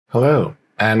Hello,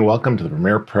 and welcome to the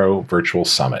Premiere Pro Virtual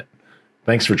Summit.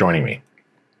 Thanks for joining me.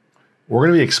 We're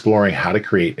going to be exploring how to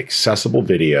create accessible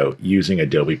video using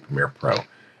Adobe Premiere Pro,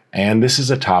 and this is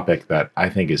a topic that I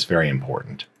think is very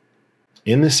important.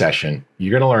 In this session,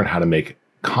 you're going to learn how to make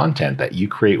content that you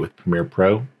create with Premiere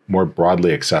Pro more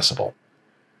broadly accessible.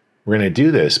 We're going to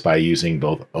do this by using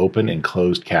both open and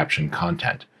closed caption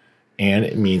content, and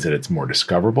it means that it's more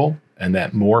discoverable and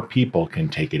that more people can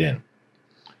take it in.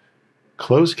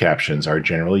 Closed captions are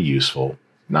generally useful,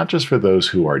 not just for those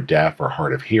who are deaf or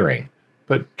hard of hearing,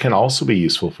 but can also be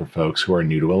useful for folks who are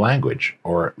new to a language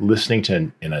or listening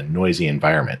to in a noisy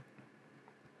environment.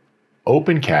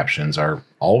 Open captions are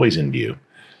always in view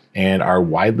and are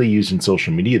widely used in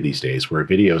social media these days, where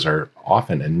videos are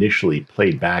often initially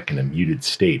played back in a muted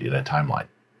state in a timeline.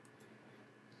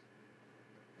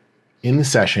 In the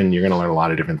session, you're going to learn a lot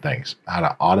of different things: how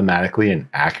to automatically and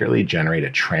accurately generate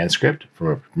a transcript from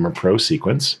a Premiere Pro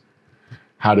sequence,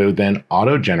 how to then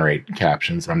auto-generate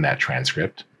captions from that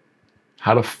transcript,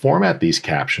 how to format these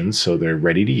captions so they're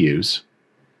ready to use,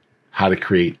 how to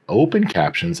create open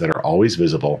captions that are always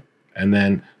visible, and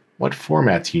then what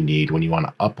formats you need when you want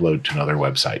to upload to another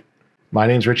website. My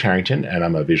name's Rich Harrington, and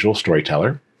I'm a visual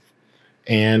storyteller,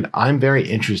 and I'm very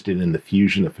interested in the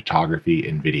fusion of photography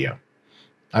and video.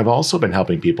 I've also been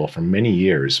helping people for many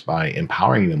years by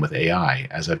empowering them with AI,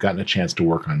 as I've gotten a chance to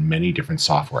work on many different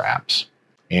software apps.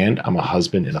 And I'm a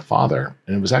husband and a father,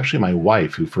 and it was actually my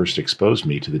wife who first exposed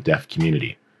me to the deaf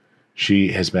community.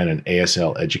 She has been an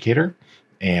ASL educator,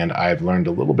 and I've learned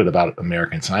a little bit about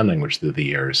American Sign Language through the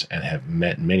years and have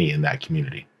met many in that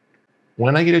community.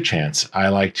 When I get a chance, I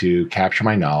like to capture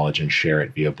my knowledge and share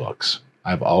it via books.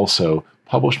 I've also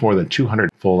published more than 200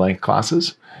 full-length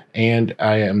classes, and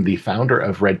I am the founder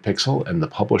of Red Pixel and the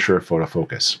publisher of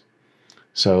PhotoFocus.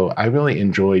 So I really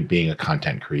enjoy being a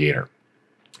content creator.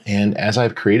 And as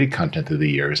I've created content through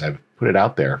the years, I've put it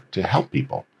out there to help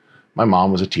people. My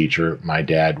mom was a teacher. My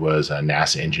dad was a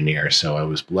NASA engineer, so I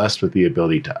was blessed with the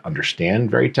ability to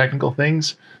understand very technical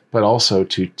things, but also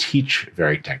to teach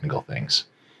very technical things.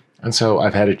 And so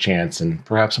I've had a chance, and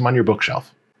perhaps I'm on your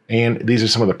bookshelf. And these are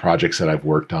some of the projects that I've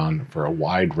worked on for a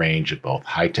wide range of both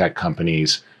high-tech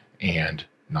companies and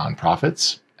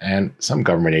nonprofits and some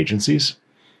government agencies.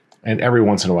 And every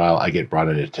once in a while, I get brought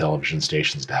into television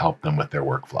stations to help them with their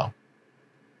workflow.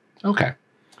 Okay.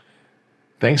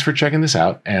 Thanks for checking this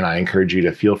out, and I encourage you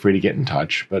to feel free to get in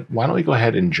touch, but why don't we go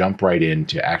ahead and jump right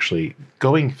into actually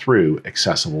going through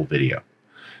accessible video.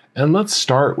 And let's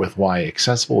start with why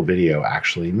accessible video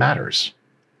actually matters.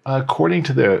 According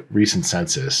to the recent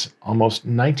census, almost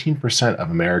 19% of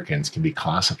Americans can be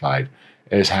classified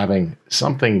as having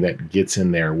something that gets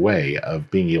in their way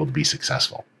of being able to be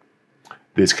successful.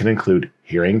 This can include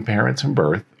hearing impairments from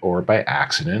birth or by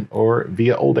accident or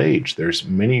via old age. There's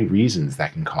many reasons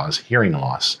that can cause hearing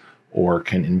loss or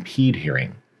can impede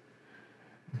hearing.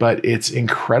 But it's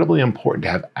incredibly important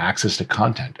to have access to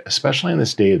content, especially in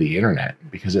this day of the internet,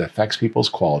 because it affects people's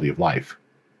quality of life.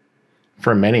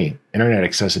 For many, internet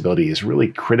accessibility is really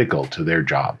critical to their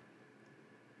job.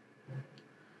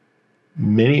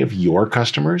 Many of your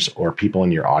customers or people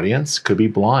in your audience could be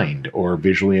blind or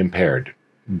visually impaired,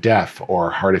 deaf or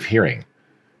hard of hearing.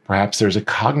 Perhaps there's a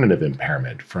cognitive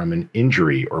impairment from an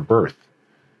injury or birth.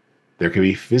 There could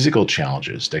be physical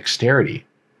challenges, dexterity,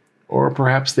 or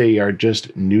perhaps they are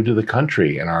just new to the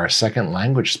country and are a second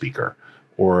language speaker,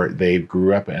 or they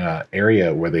grew up in an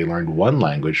area where they learned one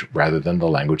language rather than the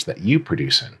language that you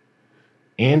produce in.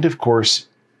 And of course,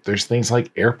 there's things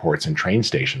like airports and train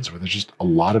stations where there's just a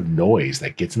lot of noise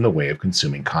that gets in the way of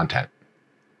consuming content.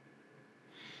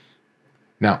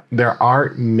 Now, there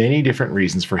are many different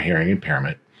reasons for hearing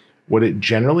impairment. What it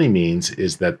generally means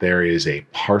is that there is a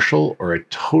partial or a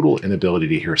total inability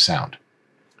to hear sound.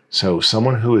 So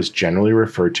someone who is generally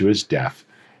referred to as deaf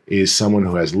is someone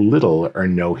who has little or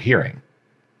no hearing.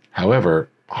 However,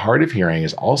 hard of hearing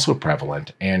is also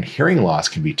prevalent, and hearing loss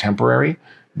can be temporary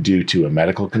due to a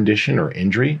medical condition or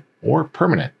injury, or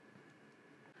permanent.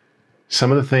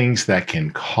 Some of the things that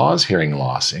can cause hearing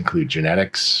loss include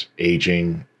genetics,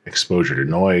 aging, exposure to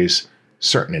noise,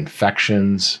 certain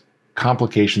infections,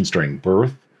 complications during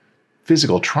birth,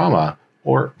 physical trauma,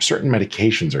 or certain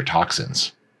medications or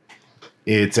toxins.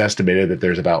 It's estimated that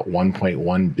there's about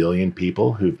 1.1 billion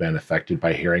people who've been affected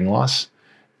by hearing loss,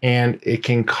 and it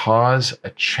can cause a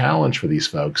challenge for these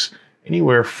folks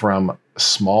anywhere from a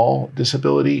small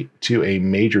disability to a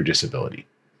major disability.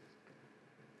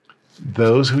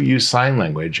 Those who use sign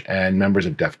language and members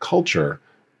of deaf culture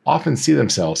often see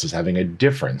themselves as having a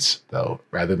difference, though,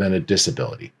 rather than a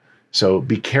disability. So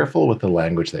be careful with the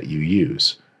language that you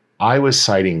use. I was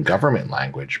citing government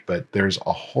language, but there's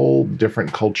a whole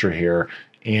different culture here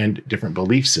and different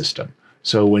belief system.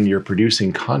 So when you're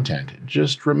producing content,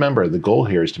 just remember the goal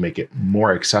here is to make it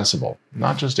more accessible,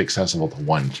 not just accessible to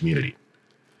one community.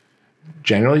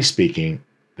 Generally speaking,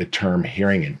 the term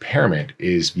hearing impairment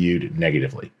is viewed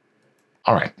negatively.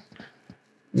 All right.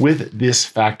 With these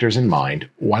factors in mind,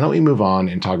 why don't we move on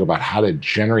and talk about how to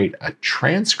generate a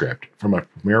transcript from a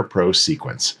Premiere Pro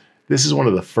sequence? This is one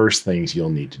of the first things you'll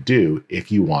need to do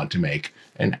if you want to make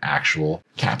an actual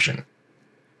caption.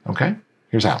 Okay,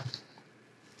 here's how.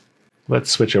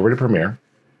 Let's switch over to Premiere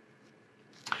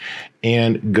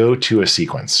and go to a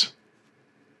sequence.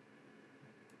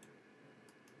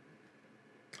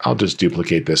 I'll just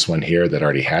duplicate this one here that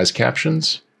already has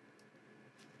captions.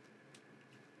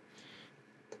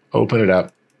 Open it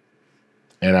up,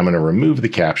 and I'm going to remove the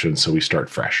captions so we start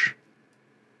fresh.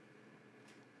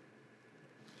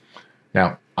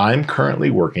 Now, I'm currently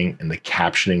working in the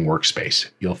captioning workspace.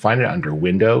 You'll find it under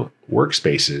Window,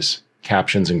 Workspaces,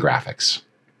 Captions, and Graphics.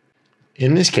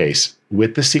 In this case,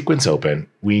 with the sequence open,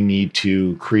 we need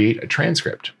to create a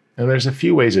transcript. And there's a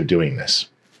few ways of doing this.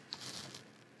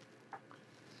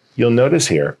 You'll notice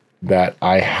here that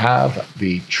I have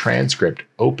the transcript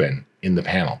open in the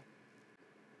panel.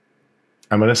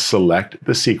 I'm going to select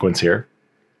the sequence here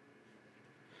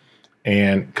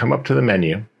and come up to the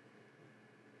menu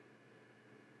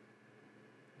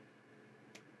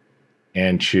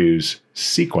and choose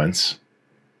Sequence.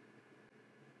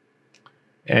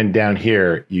 And down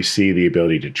here, you see the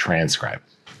ability to transcribe.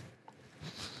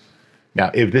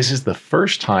 Now, if this is the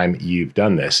first time you've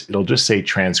done this, it'll just say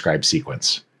Transcribe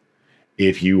Sequence.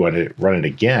 If you want to run it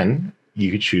again,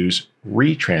 you could choose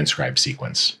Retranscribe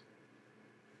Sequence.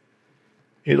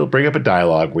 It'll bring up a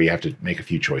dialog where you have to make a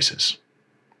few choices.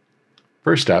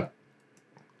 First up,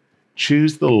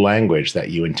 choose the language that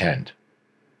you intend.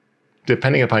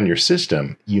 Depending upon your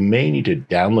system, you may need to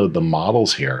download the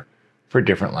models here for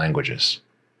different languages.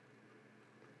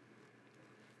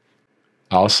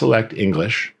 I'll select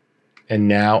English, and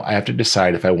now I have to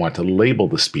decide if I want to label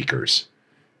the speakers.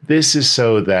 This is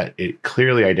so that it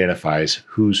clearly identifies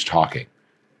who's talking.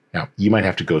 Now, you might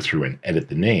have to go through and edit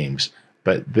the names,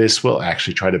 but this will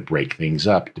actually try to break things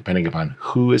up depending upon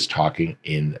who is talking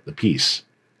in the piece.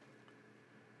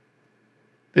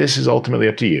 This is ultimately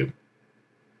up to you,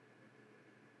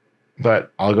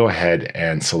 but I'll go ahead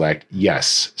and select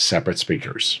Yes, Separate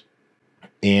Speakers.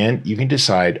 And you can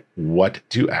decide what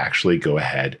to actually go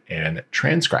ahead and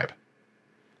transcribe.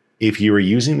 If you are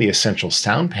using the Essential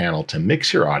Sound panel to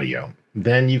mix your audio,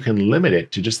 then you can limit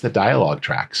it to just the dialogue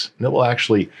tracks. And it will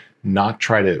actually not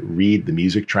try to read the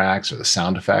music tracks or the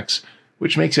sound effects,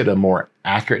 which makes it a more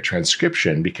accurate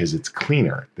transcription because it's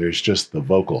cleaner. There's just the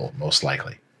vocal, most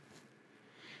likely.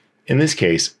 In this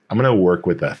case, I'm going to work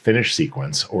with a finish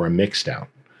sequence or a mix down.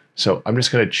 So I'm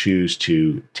just going to choose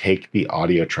to take the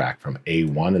audio track from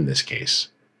A1 in this case.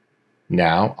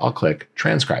 Now I'll click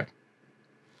Transcribe.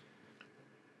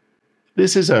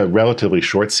 This is a relatively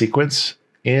short sequence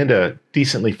and a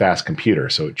decently fast computer,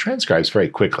 so it transcribes very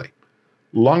quickly.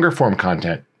 Longer form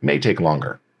content may take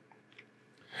longer.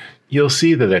 You'll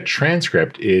see that a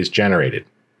transcript is generated.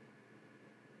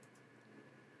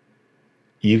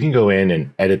 You can go in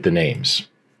and edit the names.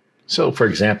 So for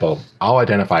example, I'll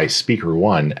identify speaker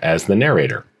 1 as the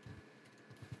narrator.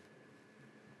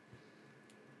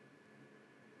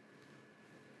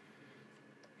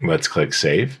 Let's click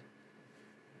Save.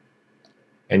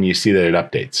 And you see that it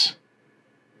updates.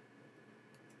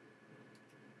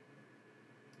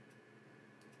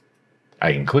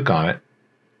 I can click on it,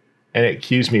 and it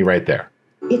cues me right there.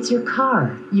 It's your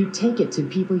car. You take it to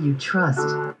people you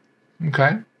trust.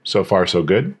 Okay, so far so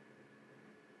good.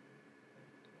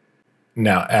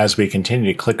 Now, as we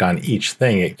continue to click on each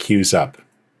thing, it queues up.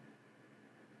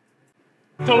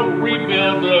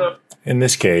 In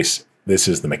this case, this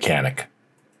is the mechanic.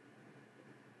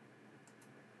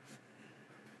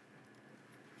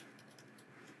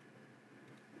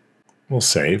 We'll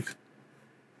save.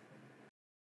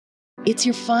 It's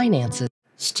your finances.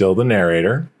 Still the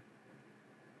narrator.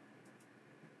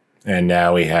 And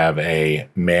now we have a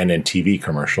man and TV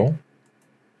commercial.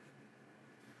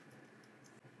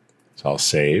 So I'll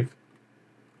save.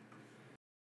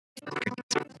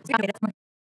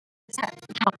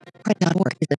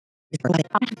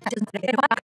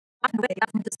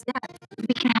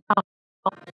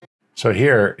 So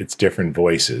here it's different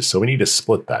voices. So we need to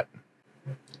split that.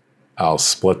 I'll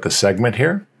split the segment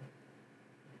here.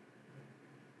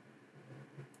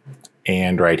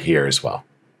 And right here as well.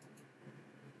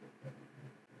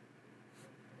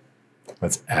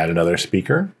 Let's add another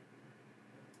speaker.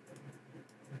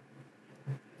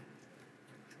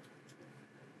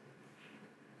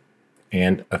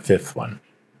 and a fifth one.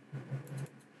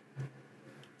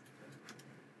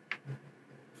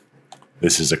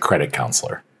 This is a credit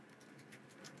counselor.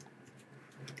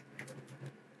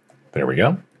 There we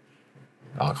go.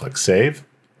 I'll click Save,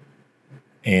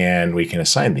 and we can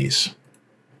assign these.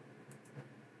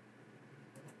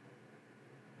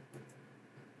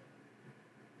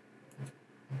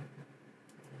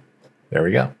 There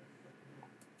we go.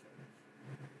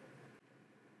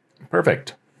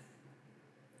 Perfect.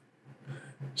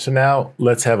 So now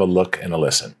let's have a look and a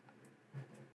listen.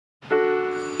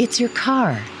 It's your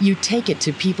car. You take it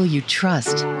to people you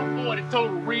trust. Boy, the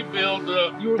total rebuild,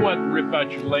 you were wanting to rip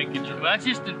out your linkage. That's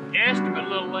just an estimate,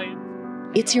 little lady.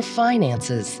 It's your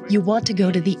finances. You want to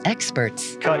go to the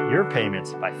experts. Cut your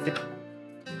payments by 50.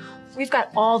 We've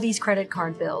got all these credit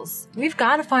card bills. We've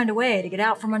got to find a way to get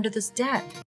out from under this debt.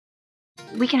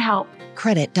 We can help.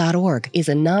 Credit.org is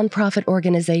a nonprofit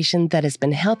organization that has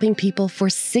been helping people for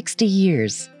 60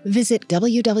 years. Visit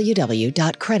www.credit.org.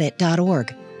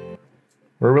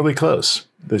 We're really close.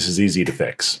 This is easy to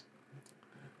fix.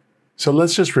 So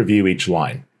let's just review each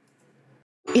line.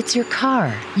 It's your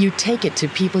car. You take it to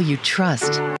people you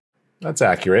trust. That's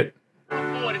accurate.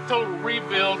 Boy, the total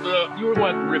rebuild, you were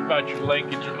wanting to rip out your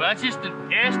linkage. That's just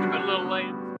an estimate, little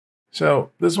lady. So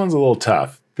this one's a little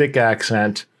tough. Thick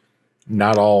accent,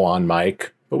 not all on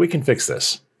mic, but we can fix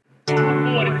this. Boy,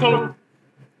 the total.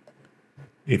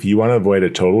 If you want to avoid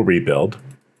a total rebuild,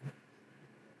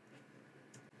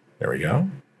 there we go.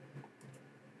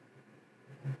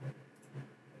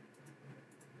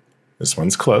 This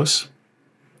one's close.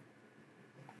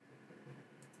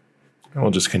 And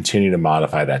we'll just continue to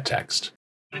modify that text.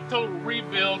 The total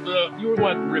rebuild, you were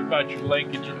wanting to rip out your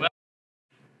linkage.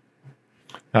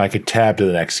 Now I could tab to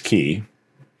the next key.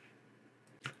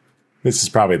 This is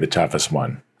probably the toughest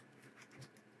one.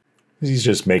 He's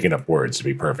just making up words, to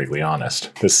be perfectly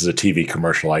honest. This is a TV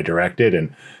commercial I directed,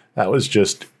 and that was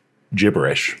just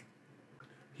gibberish.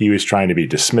 He was trying to be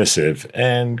dismissive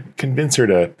and convince her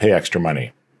to pay extra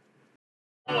money.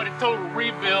 Boy, the total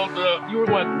rebuild, you were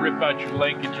wanting to rip out your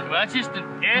linkage. That's just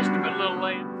an estimate, little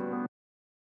lady.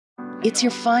 It's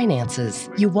your finances.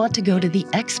 You want to go to the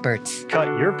experts. Cut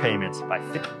your payments by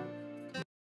 50.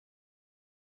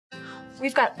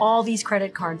 We've got all these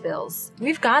credit card bills.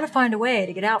 We've got to find a way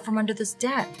to get out from under this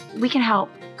debt. We can help.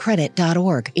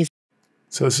 Credit.org is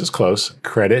So this is close.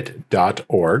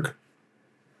 Credit.org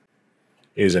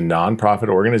is a nonprofit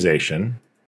organization.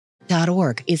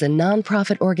 .org is a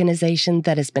nonprofit organization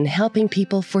that has been helping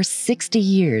people for 60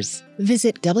 years.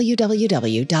 Visit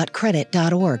www.credit.org.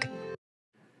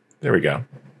 There we go.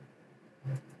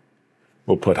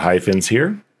 We'll put hyphens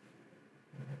here.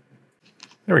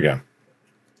 There we go.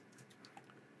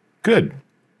 Good.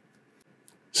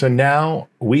 So now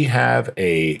we have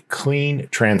a clean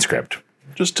transcript.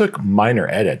 Just took minor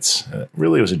edits.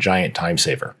 Really was a giant time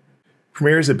saver.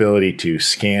 Premiere's ability to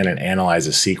scan and analyze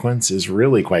a sequence is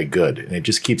really quite good, and it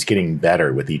just keeps getting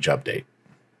better with each update.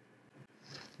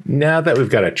 Now that we've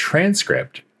got a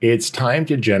transcript, it's time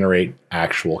to generate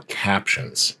actual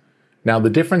captions. Now the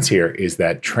difference here is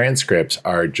that transcripts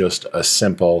are just a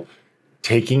simple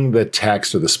taking the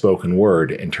text or the spoken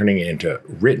word and turning it into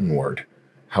written word.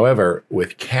 However,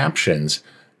 with captions,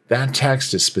 that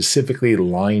text is specifically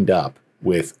lined up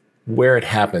with where it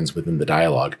happens within the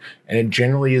dialogue, and it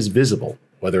generally is visible,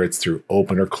 whether it's through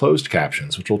open or closed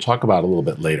captions, which we'll talk about a little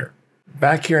bit later.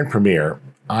 Back here in Premiere,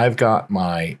 I've got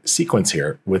my sequence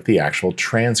here with the actual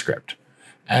transcript.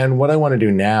 And what I want to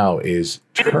do now is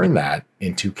turn that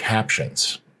into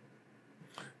captions.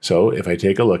 So if I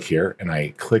take a look here and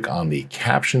I click on the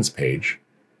captions page,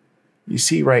 you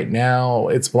see right now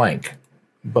it's blank,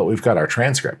 but we've got our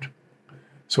transcript.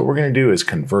 So what we're going to do is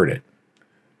convert it.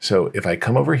 So if I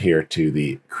come over here to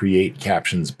the Create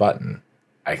Captions button,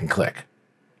 I can click.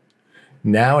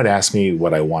 Now it asks me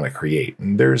what I want to create,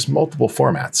 and there's multiple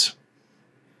formats.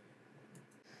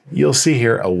 You'll see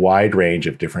here a wide range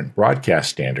of different broadcast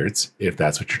standards, if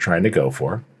that's what you're trying to go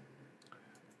for,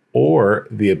 or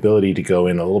the ability to go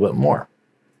in a little bit more.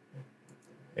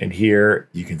 And here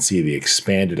you can see the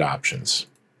expanded options.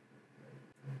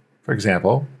 For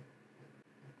example,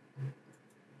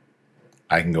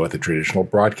 I can go with the traditional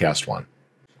broadcast one.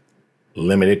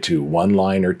 Limit it to one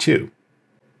line or two.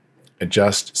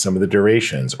 Adjust some of the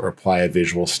durations or apply a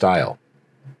visual style.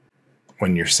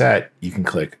 When you're set, you can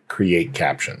click Create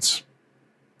Captions,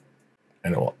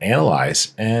 and it will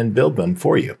analyze and build them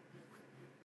for you.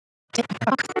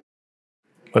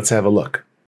 Let's have a look.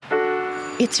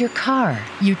 It's your car.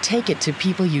 You take it to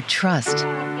people you trust.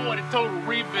 Boy, the total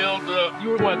rebuild, you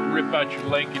were wanting to rip out your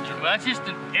linkage. That's just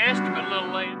an estimate, little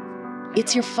lady.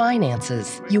 It's your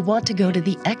finances. You want to go to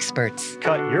the experts.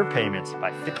 Cut your payments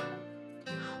by 50.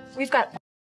 We've got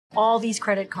all these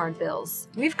credit card bills.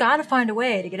 We've got to find a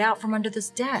way to get out from under this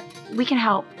debt. We can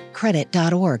help.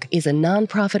 Credit.org is a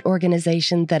nonprofit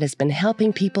organization that has been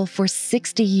helping people for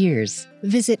 60 years.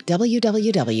 Visit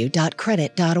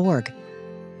www.credit.org.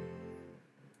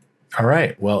 All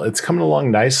right, well, it's coming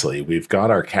along nicely. We've got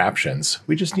our captions.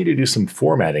 We just need to do some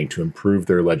formatting to improve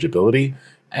their legibility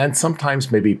and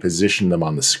sometimes maybe position them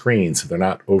on the screen so they're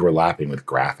not overlapping with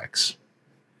graphics.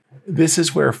 This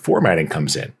is where formatting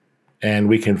comes in, and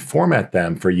we can format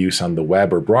them for use on the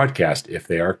web or broadcast if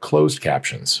they are closed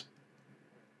captions.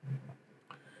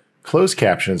 Closed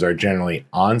captions are generally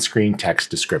on-screen text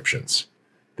descriptions.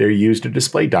 They're used to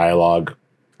display dialogue,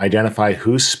 identify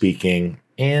who's speaking,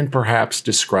 and perhaps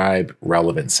describe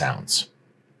relevant sounds.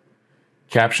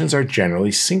 Captions are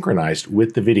generally synchronized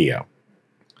with the video.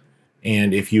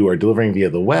 And if you are delivering via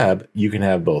the web, you can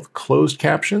have both closed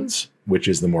captions, which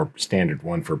is the more standard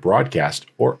one for broadcast,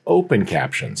 or open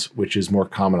captions, which is more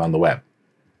common on the web.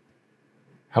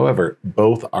 However,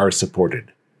 both are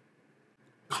supported.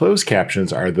 Closed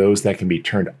captions are those that can be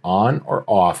turned on or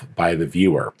off by the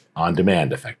viewer, on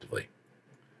demand effectively.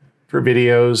 For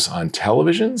videos on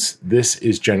televisions, this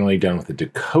is generally done with a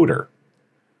decoder.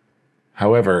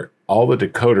 However, all the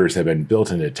decoders have been built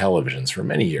into televisions for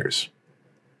many years.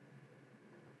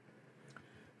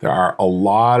 There are a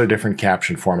lot of different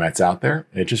caption formats out there,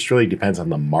 and it just really depends on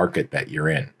the market that you're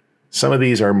in. Some of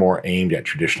these are more aimed at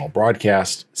traditional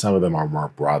broadcast, some of them are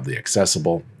more broadly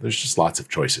accessible. There's just lots of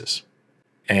choices.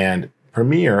 And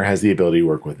Premiere has the ability to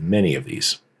work with many of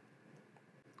these.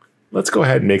 Let's go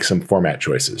ahead and make some format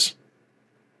choices.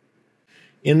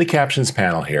 In the Captions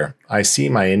panel here, I see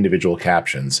my individual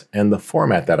captions and the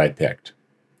format that I picked.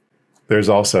 There's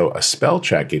also a spell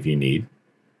check if you need,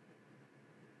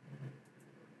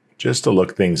 just to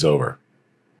look things over.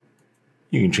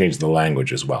 You can change the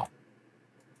language as well.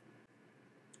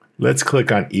 Let's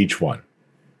click on each one.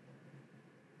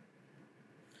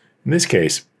 In this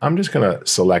case, I'm just going to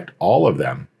select all of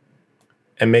them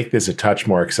and make this a touch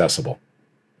more accessible.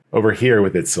 Over here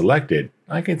with it selected,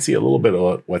 I can see a little bit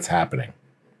of what's happening.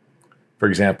 For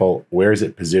example, where is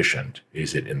it positioned?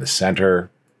 Is it in the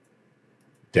center,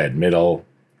 dead middle,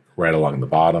 right along the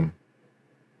bottom?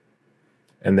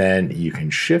 And then you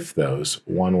can shift those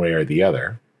one way or the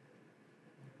other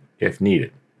if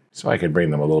needed. So I can bring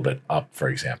them a little bit up, for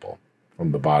example,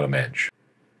 from the bottom edge.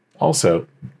 Also,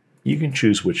 you can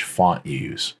choose which font you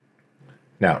use.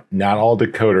 Now, not all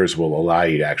decoders will allow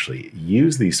you to actually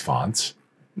use these fonts.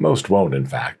 Most won't, in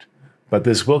fact. But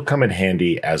this will come in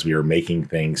handy as we are making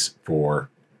things for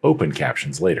open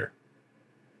captions later.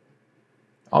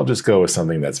 I'll just go with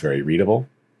something that's very readable.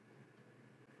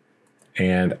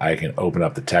 And I can open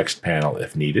up the text panel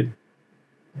if needed.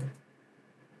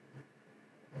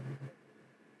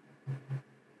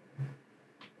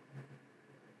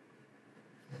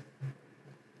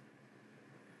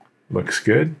 Looks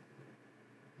good.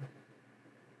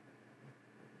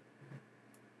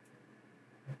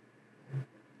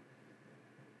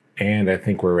 And I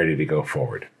think we're ready to go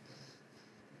forward.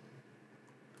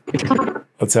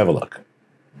 Let's have a look.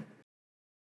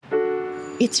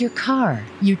 It's your car.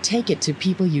 You take it to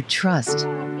people you trust.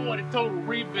 Boy, the total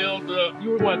rebuild, you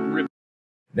were what?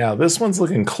 Now this one's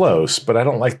looking close, but I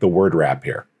don't like the word wrap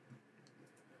here.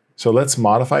 So let's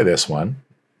modify this one.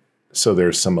 So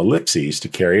there's some ellipses to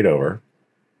carry it over.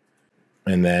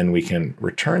 And then we can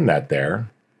return that there.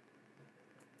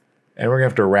 And we're going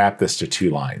to have to wrap this to 2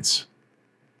 lines.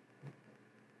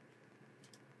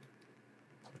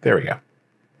 There we go.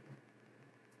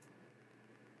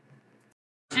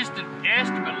 Just an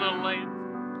estimate, little lady.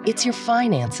 It's your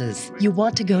finances. You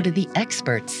want to go to the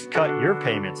experts. Cut your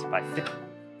payments by 50.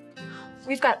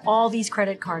 We've got all these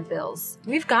credit card bills.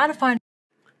 We've got to find.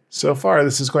 So far,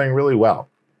 this is going really well.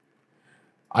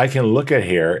 I can look at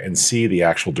here and see the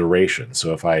actual duration.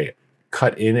 So if I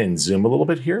cut in and zoom a little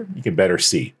bit here, you can better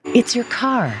see. It's your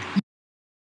car.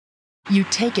 You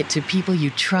take it to people you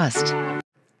trust.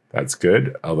 That's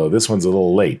good, although this one's a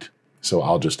little late. So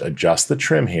I'll just adjust the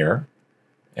trim here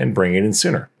and bring it in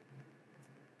sooner.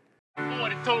 Boy,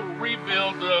 the total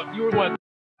rebuild, you were what?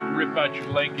 Rip out your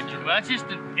linkage. That's just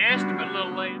an estimate,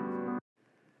 little lady.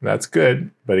 That's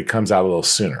good, but it comes out a little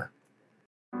sooner.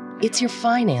 It's your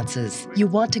finances. You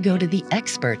want to go to the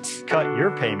experts. Cut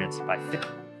your payments by 50.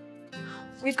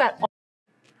 We've got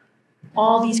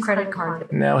all these credit card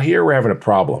bills. Now here we're having a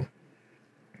problem.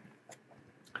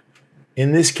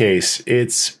 In this case,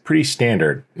 it's pretty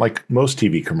standard, like most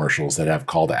TV commercials that have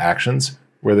call to actions,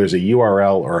 where there's a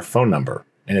URL or a phone number,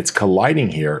 and it's colliding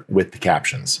here with the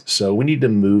captions. So we need to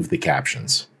move the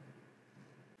captions.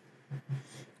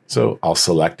 So I'll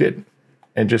select it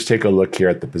and just take a look here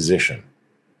at the position.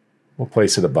 We'll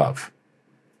place it above.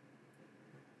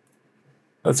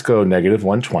 Let's go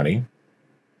 -120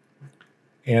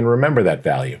 and remember that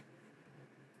value.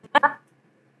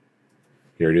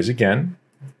 Here it is again.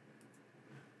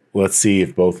 Let's see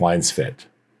if both lines fit.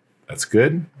 That's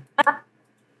good.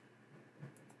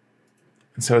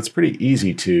 And so it's pretty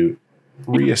easy to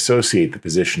reassociate the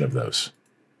position of those.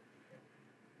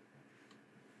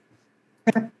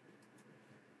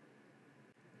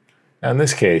 Now in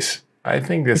this case, I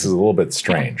think this is a little bit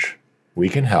strange. We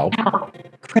can help.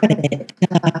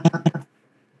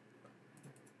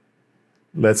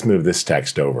 Let's move this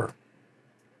text over.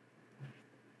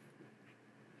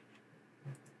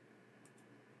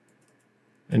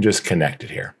 And just connect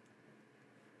it here.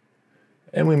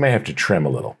 And we may have to trim a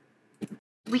little.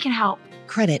 We can help.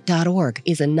 Credit.org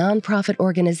is a nonprofit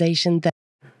organization that...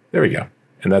 There we go.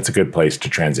 And that's a good place to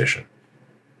transition.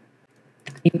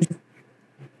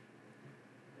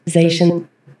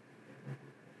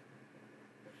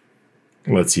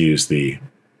 Let's use the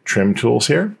trim tools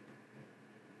here.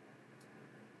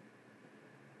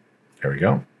 There we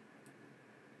go.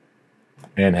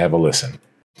 And have a listen.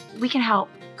 We can help.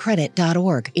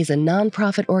 Credit.org is a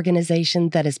nonprofit organization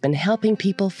that has been helping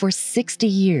people for 60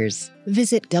 years.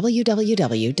 Visit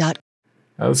www.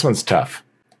 Now this one's tough.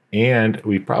 And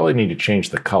we probably need to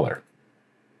change the color.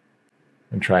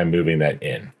 And try moving that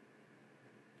in.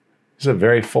 This is a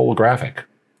very full graphic.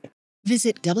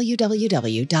 Visit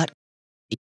www.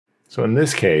 So in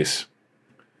this case,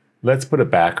 let's put a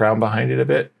background behind it a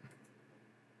bit.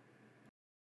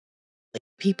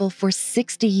 People for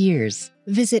 60 years.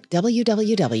 Visit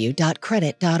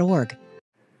www.credit.org.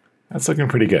 That's looking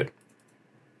pretty good.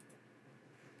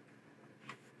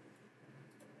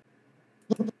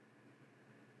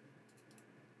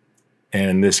 And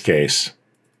in this case,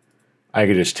 I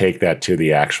could just take that to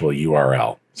the actual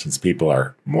URL, since people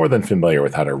are more than familiar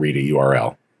with how to read a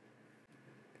URL.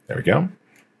 There we go.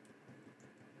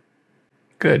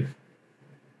 Good.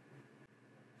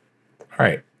 All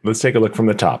right, let's take a look from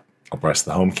the top. I'll press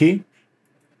the home key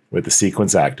with the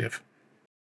sequence active.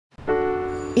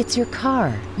 It's your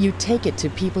car. You take it to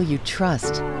people you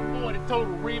trust. Boy, the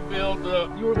total rebuild,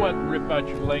 you wouldn't rip out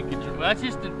your linkage. That's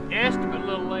just an estimate,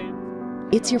 little lady.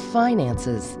 It's your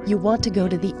finances. You want to go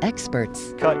to the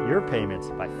experts. Cut your payments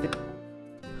by 50.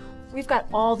 We've got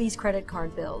all these credit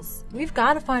card bills. We've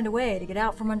got to find a way to get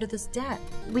out from under this debt.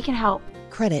 We can help.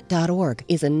 Credit.org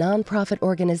is a nonprofit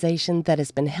organization that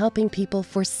has been helping people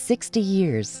for 60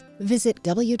 years. Visit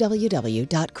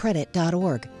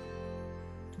www.credit.org.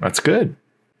 That's good.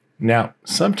 Now,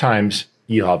 sometimes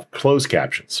you'll have closed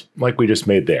captions, like we just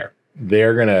made there.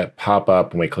 They're going to pop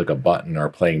up when we click a button or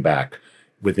playing back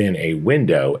within a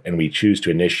window and we choose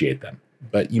to initiate them.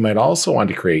 But you might also want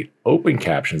to create open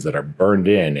captions that are burned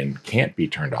in and can't be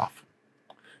turned off.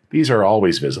 These are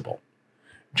always visible.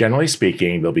 Generally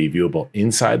speaking, they'll be viewable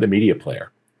inside the media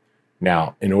player.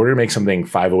 Now, in order to make something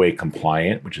 508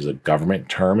 compliant, which is a government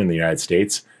term in the United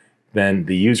States, then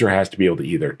the user has to be able to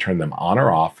either turn them on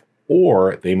or off,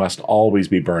 or they must always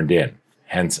be burned in,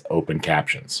 hence open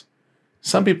captions.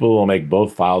 Some people will make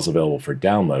both files available for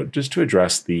download just to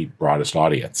address the broadest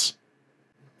audience.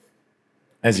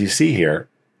 As you see here,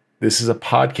 this is a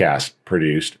podcast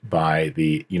produced by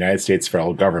the United States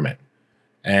federal government.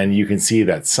 And you can see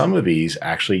that some of these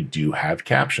actually do have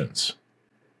captions.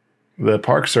 The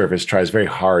Park Service tries very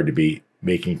hard to be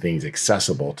making things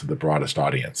accessible to the broadest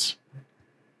audience.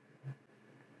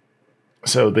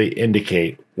 So they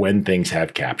indicate when things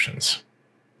have captions.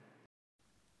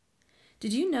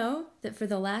 Did you know that for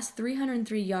the last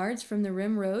 303 yards from the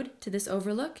rim road to this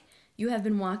overlook, you have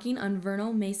been walking on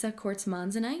vernal mesa quartz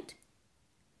monzonite?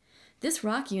 This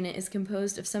rock unit is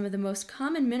composed of some of the most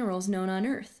common minerals known on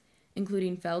Earth,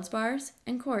 including feldspars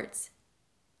and quartz.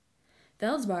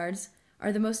 Feldspars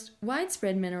are the most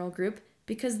widespread mineral group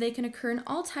because they can occur in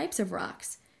all types of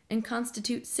rocks and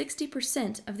constitute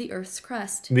 60% of the Earth's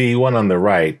crust. The one on the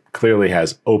right clearly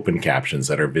has open captions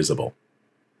that are visible.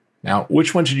 Now,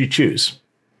 which one should you choose?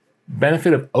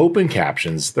 Benefit of open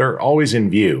captions, they're always in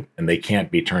view and they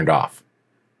can't be turned off.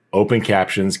 Open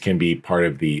captions can be part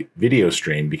of the video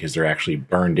stream because they're actually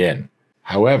burned in.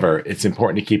 However, it's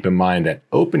important to keep in mind that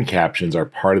open captions are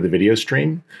part of the video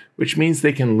stream, which means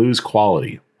they can lose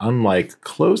quality, unlike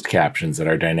closed captions that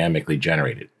are dynamically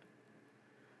generated.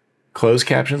 Closed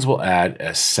captions will add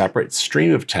a separate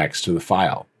stream of text to the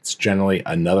file. It's generally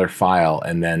another file,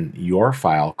 and then your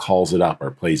file calls it up or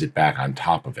plays it back on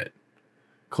top of it.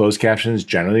 Closed captions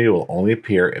generally will only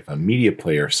appear if a media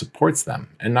player supports them,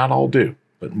 and not all do,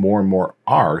 but more and more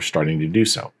are starting to do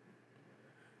so.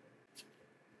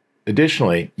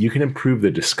 Additionally, you can improve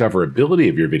the discoverability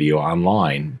of your video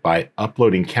online by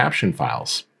uploading caption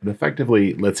files. It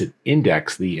effectively lets it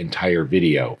index the entire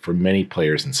video for many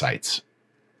players and sites.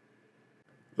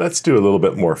 Let's do a little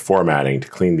bit more formatting to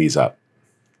clean these up.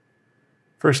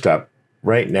 First up,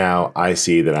 right now I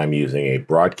see that I'm using a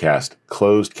broadcast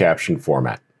closed caption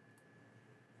format.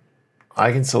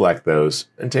 I can select those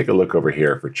and take a look over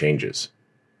here for changes.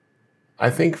 I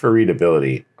think for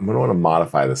readability, I'm going to want to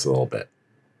modify this a little bit.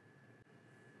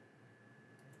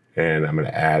 And I'm going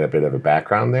to add a bit of a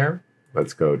background there.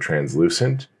 Let's go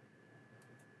translucent.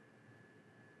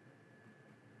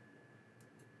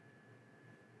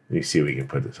 You see we can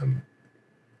put some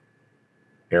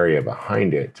area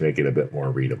behind it to make it a bit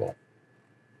more readable.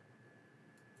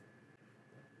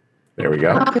 There we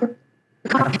go.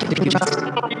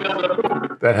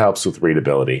 That helps with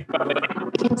readability.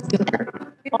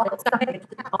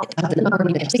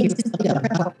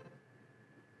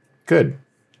 Good.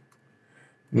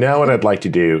 Now what I'd like to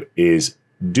do is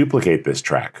duplicate this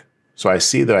track. So I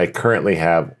see that I currently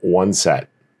have one set.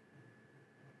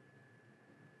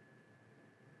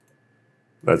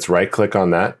 Let's right-click on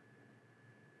that,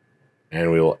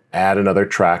 and we will add another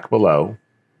track below,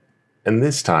 and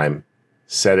this time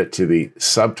set it to the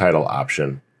subtitle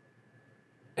option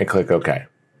and click OK.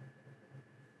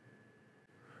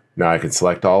 Now I can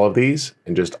select all of these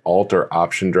and just Alt or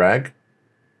Option drag,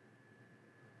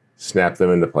 snap them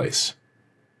into place.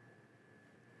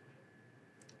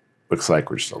 Looks like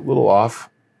we're just a little off,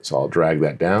 so I'll drag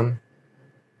that down.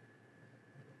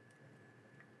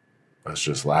 Let's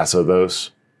just lasso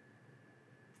those.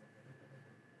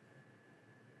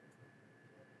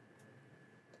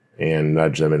 And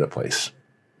nudge them into place.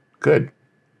 Good.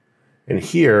 And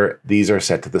here, these are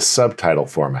set to the subtitle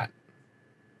format.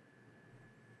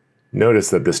 Notice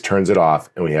that this turns it off,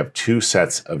 and we have two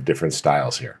sets of different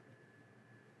styles here.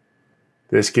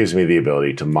 This gives me the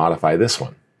ability to modify this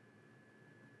one.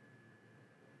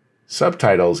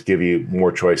 Subtitles give you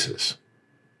more choices.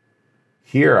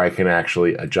 Here I can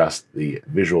actually adjust the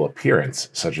visual appearance,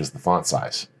 such as the font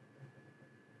size,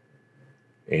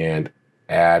 and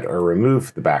add or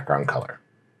remove the background color.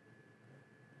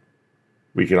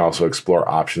 We can also explore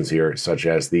options here, such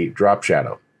as the drop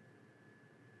shadow.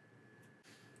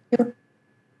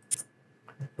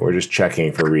 We're just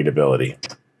checking for readability.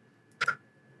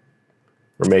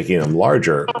 We're making them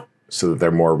larger so that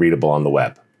they're more readable on the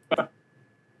web.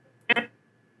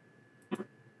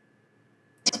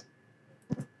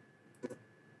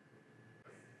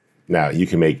 Now, you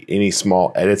can make any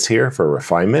small edits here for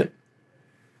refinement.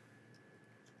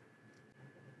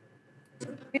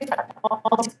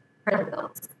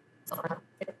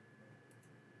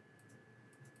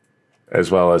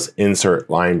 As well as insert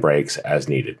line breaks as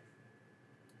needed.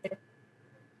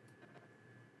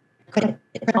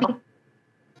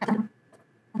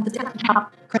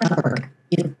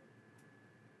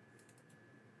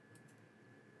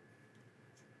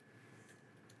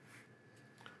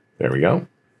 There we go.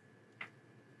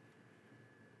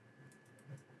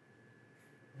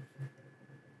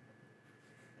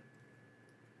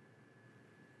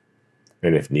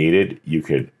 And if needed, you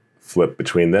could flip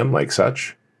between them like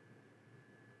such,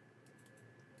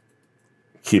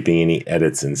 keeping any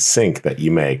edits in sync that you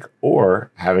make,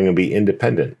 or having them be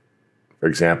independent. For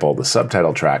example, the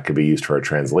subtitle track could be used for a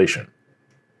translation.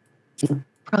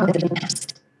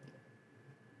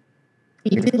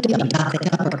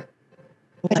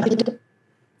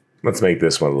 Let's make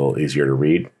this one a little easier to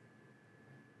read.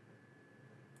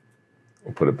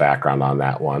 We'll put a background on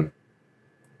that one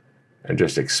and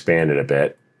just expand it a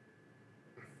bit,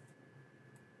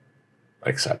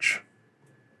 like such.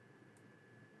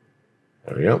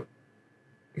 There we go.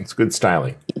 It's good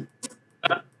styling.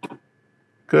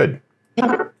 Good.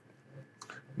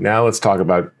 Now let's talk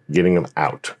about getting them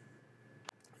out.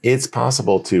 It's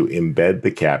possible to embed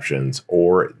the captions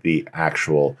or the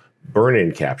actual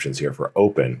burn-in captions here for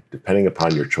open, depending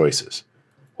upon your choices.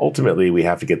 Ultimately, we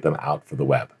have to get them out for the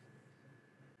web.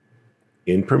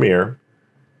 In Premiere,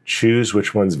 choose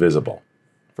which one's visible.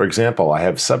 For example, I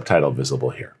have subtitle visible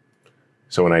here.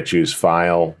 So when I choose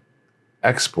File,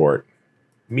 Export,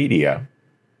 Media,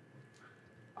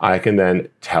 I can then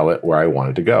tell it where I want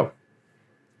it to go.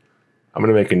 I'm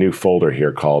going to make a new folder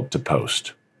here called To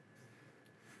Post.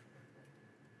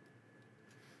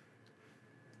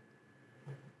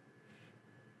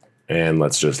 And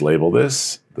let's just label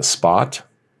this the spot.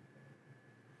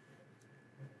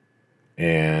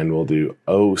 And we'll do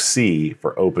OC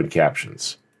for open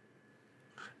captions.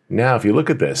 Now, if you look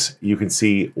at this, you can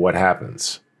see what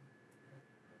happens.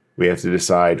 We have to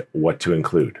decide what to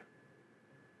include.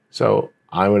 So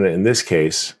I'm going to, in this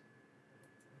case,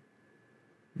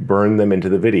 burn them into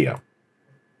the video.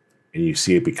 And you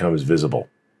see it becomes visible.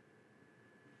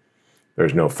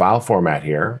 There's no file format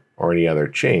here or any other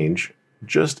change,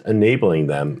 just enabling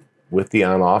them with the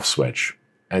on-off switch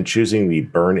and choosing the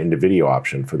burn into video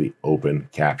option for the open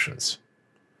captions.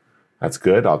 That's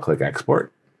good. I'll click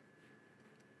export.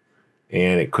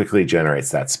 And it quickly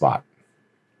generates that spot.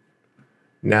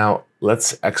 Now,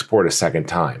 let's export a second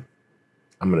time.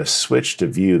 I'm going to switch to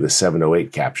view the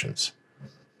 708 captions.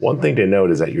 One thing to note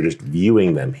is that you're just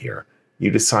viewing them here. You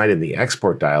decide in the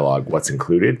export dialog what's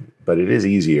included, but it is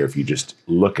easier if you just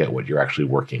look at what you're actually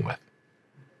working with.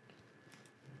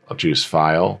 I'll choose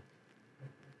File,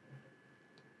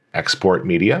 Export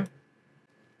Media.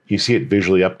 You see it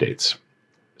visually updates.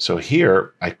 So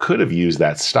here, I could have used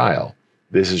that style.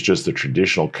 This is just the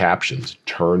traditional captions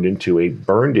turned into a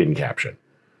burned-in caption.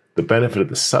 The benefit of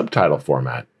the subtitle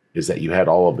format is that you had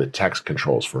all of the text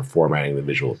controls for formatting the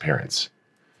visual appearance.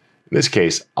 In this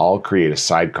case, I'll create a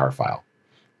sidecar file.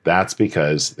 That's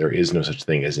because there is no such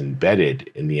thing as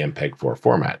embedded in the MPEG-4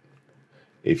 format.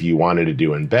 If you wanted to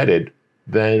do embedded,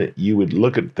 then you would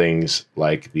look at things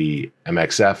like the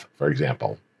MXF, for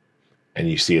example, and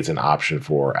you see it's an option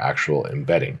for actual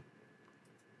embedding.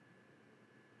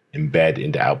 Embed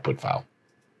into output file.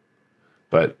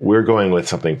 But we're going with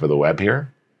something for the web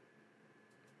here.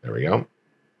 There we go.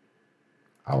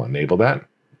 I'll enable that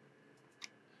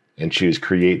and choose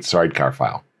Create Sidecar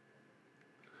File.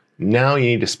 Now you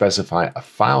need to specify a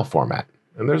file format,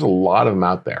 and there's a lot of them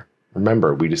out there.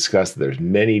 Remember, we discussed that there's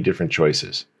many different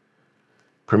choices.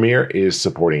 Premiere is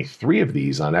supporting 3 of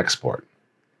these on export.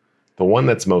 The one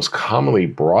that's most commonly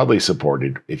broadly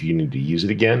supported, if you need to use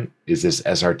it again, is this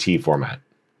SRT format.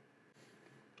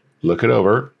 Look it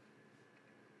over,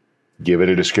 give it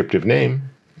a descriptive name.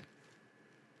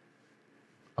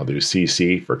 I'll do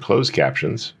CC for closed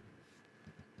captions,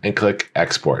 and click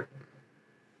Export.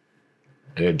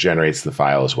 And it generates the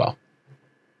file as well.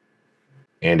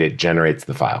 And it generates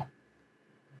the file.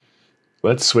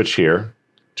 Let's switch here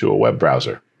to a web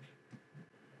browser.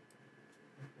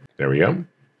 There we go.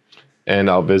 And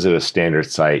I'll visit a standard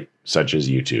site such as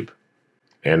YouTube.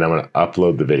 And I'm going to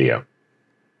upload the video.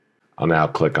 I'll now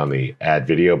click on the Add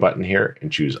Video button here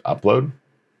and choose Upload.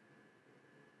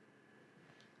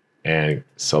 And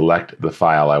select the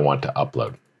file I want to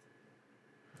upload.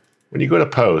 When you go to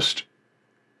Post,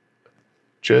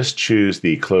 just choose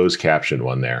the closed caption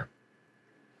one there.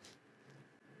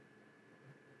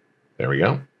 There we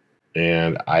go.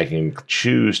 And I can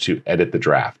choose to edit the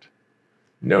draft.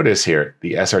 Notice here,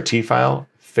 the SRT file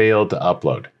failed to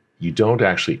upload. You don't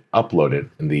actually upload it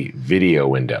in the video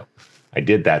window. I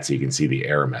did that so you can see the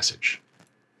error message.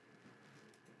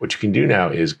 What you can do now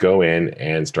is go in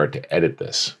and start to edit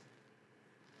this.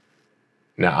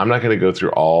 Now, I'm not going to go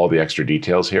through all the extra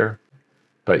details here,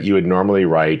 but you would normally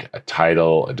write a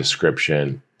title, a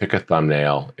description, pick a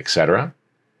thumbnail, etc.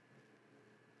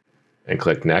 And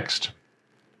click Next.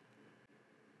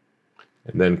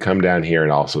 And then come down here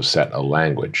and also set a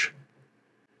language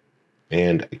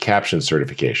and a caption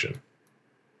certification.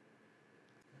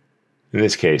 In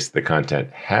this case, the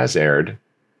content has aired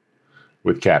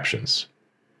with captions.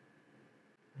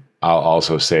 I'll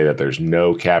also say that there's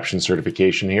no caption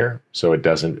certification here, so it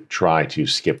doesn't try to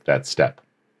skip that step.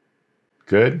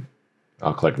 Good.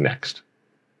 I'll click Next.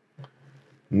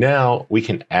 Now we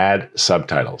can add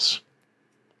subtitles.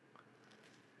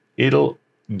 It'll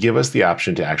give us the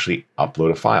option to actually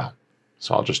upload a file.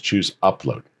 So I'll just choose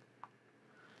Upload.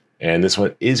 And this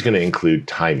one is going to include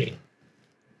timing.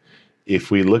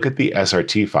 If we look at the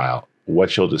SRT file,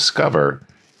 what you'll discover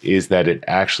is that it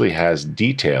actually has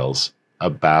details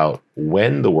about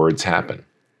when the words happen.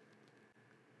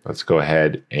 Let's go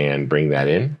ahead and bring that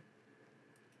in.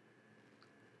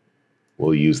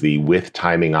 We'll use the with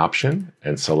timing option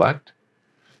and select,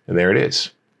 and there it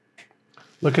is.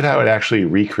 Look at how it actually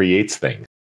recreates things.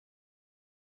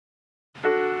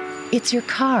 It's your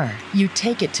car. You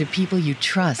take it to people you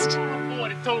trust. Boy,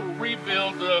 the total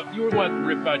rebuild, you were wanting to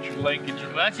rip out your linkage.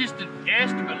 That's just an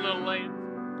estimate, little lady.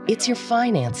 It's your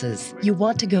finances. You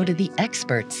want to go to the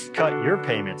experts. Cut your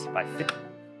payments by 50.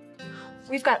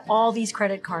 We've got all these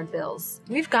credit card bills.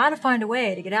 We've got to find a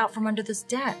way to get out from under this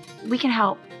debt. We can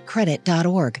help.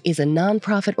 Credit.org is a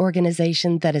nonprofit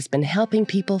organization that has been helping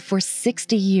people for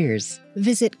 60 years.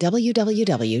 Visit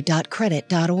www.credit.org.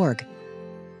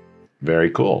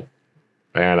 Very cool.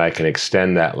 And I can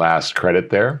extend that last credit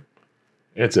there.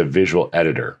 It's a visual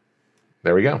editor.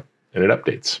 There we go. And it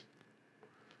updates.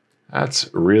 That's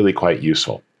really quite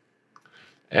useful.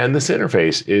 And this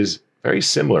interface is very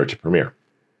similar to Premiere.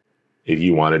 If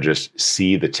you want to just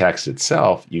see the text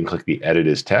itself, you can click the Edit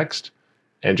as Text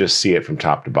and just see it from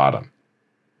top to bottom.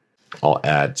 I'll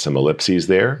add some ellipses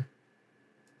there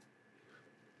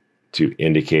to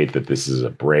indicate that this is a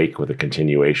break with a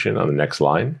continuation on the next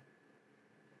line.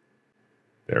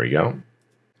 There we go.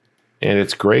 And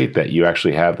it's great that you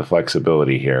actually have the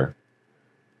flexibility here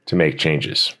to make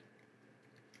changes.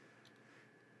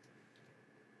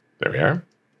 There we are.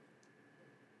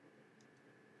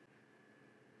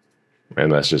 And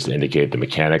let's just indicate the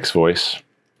mechanic's voice.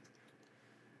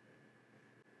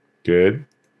 Good.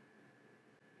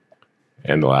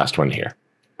 And the last one here.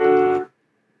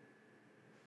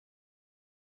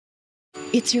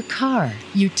 It's your car.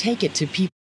 You take it to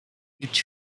people.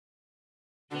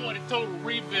 I want a total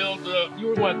rebuild.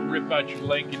 You want to rip out your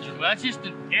linkage. That's just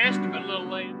an estimate, little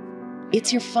lady.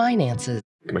 It's your finances.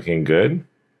 Looking good.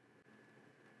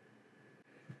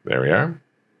 There we are.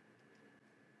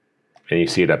 And you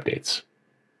see it updates.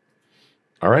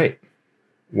 All right.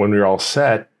 When we're all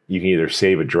set, you can either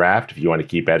save a draft if you want to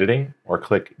keep editing, or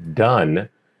click Done,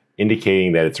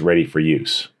 indicating that it's ready for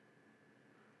use.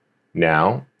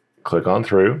 Now, click on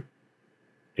through.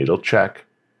 It'll check.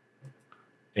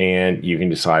 And you can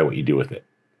decide what you do with it.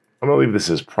 I'm going to leave this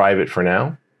as private for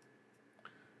now,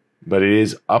 but it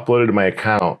is uploaded to my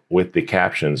account with the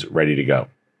captions ready to go.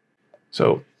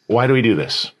 So why do we do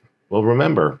this? Well,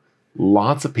 remember,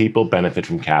 lots of people benefit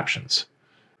from captions.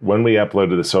 When we upload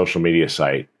to the social media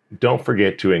site, don't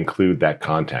forget to include that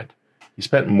content. You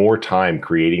spent more time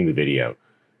creating the video,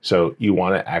 so you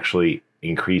want to actually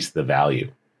increase the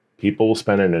value. People will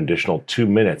spend an additional 2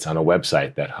 minutes on a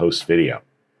website that hosts video.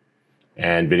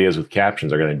 And videos with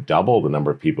captions are going to double the number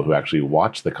of people who actually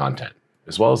watch the content,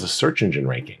 as well as the search engine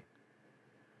ranking.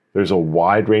 There's a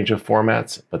wide range of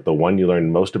formats, but the one you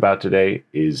learned most about today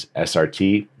is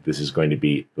SRT. This is going to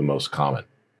be the most common.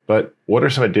 But what are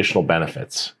some additional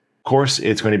benefits? Of course,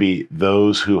 it's going to be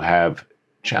those who have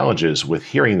challenges with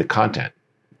hearing the content.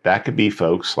 That could be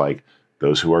folks like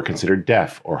those who are considered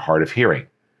deaf or hard of hearing.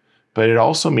 But it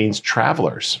also means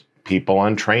travelers, people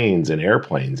on trains and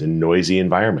airplanes in noisy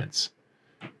environments.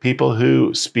 People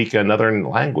who speak another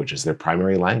language as their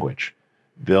primary language.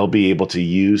 They'll be able to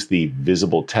use the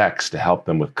visible text to help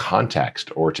them with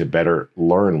context or to better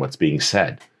learn what's being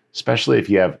said, especially if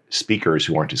you have speakers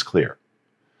who aren't as clear.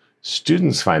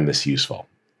 Students find this useful.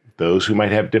 Those who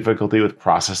might have difficulty with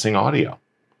processing audio.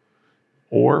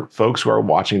 Or folks who are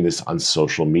watching this on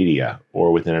social media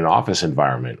or within an office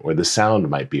environment where the sound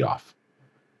might be off.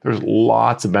 There's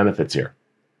lots of benefits here.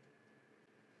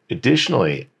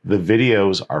 Additionally, the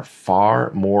videos are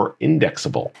far more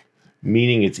indexable,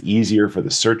 meaning it's easier for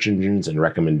the search engines and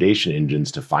recommendation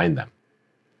engines to find them.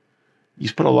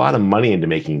 You've put a lot of money into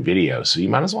making videos, so you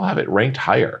might as well have it ranked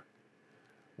higher.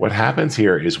 What happens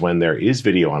here is when there is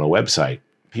video on a website,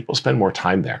 people spend more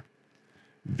time there.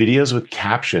 Videos with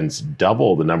captions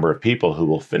double the number of people who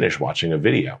will finish watching a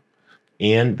video.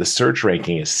 And the search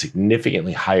ranking is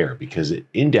significantly higher because it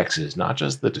indexes not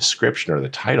just the description or the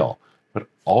title, but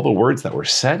all the words that were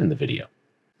said in the video.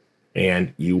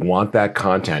 And you want that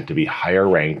content to be higher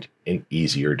ranked and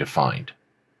easier to find.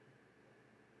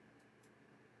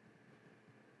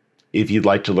 If you'd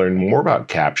like to learn more about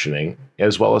captioning,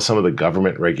 as well as some of the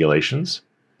government regulations,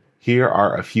 here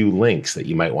are a few links that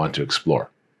you might want to explore.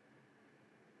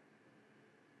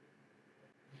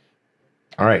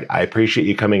 All right, I appreciate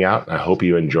you coming out. I hope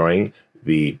you're enjoying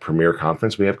the Premiere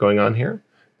conference we have going on here.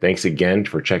 Thanks again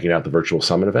for checking out the virtual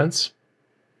summit events.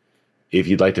 If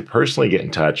you'd like to personally get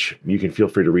in touch, you can feel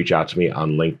free to reach out to me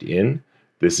on LinkedIn.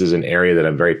 This is an area that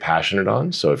I'm very passionate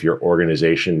on, so if your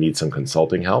organization needs some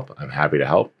consulting help, I'm happy to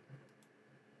help.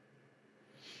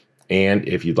 And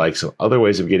if you'd like some other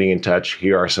ways of getting in touch,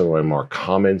 here are some of my more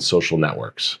common social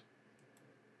networks.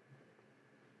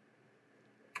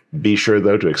 Be sure,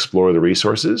 though, to explore the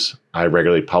resources. I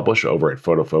regularly publish over at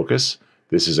Photo Focus.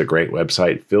 This is a great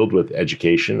website filled with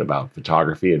education about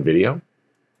photography and video.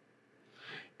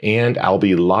 And I'll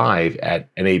be live at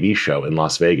NAB Show in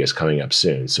Las Vegas coming up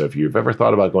soon. So if you've ever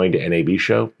thought about going to NAB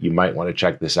Show, you might want to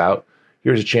check this out.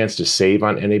 Here's a chance to save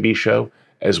on NAB Show,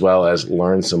 as well as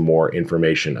learn some more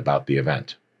information about the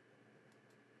event.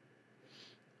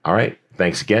 All right,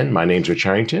 thanks again. My name's Rich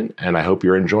Harrington, and I hope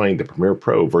you're enjoying the Premiere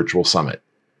Pro Virtual Summit.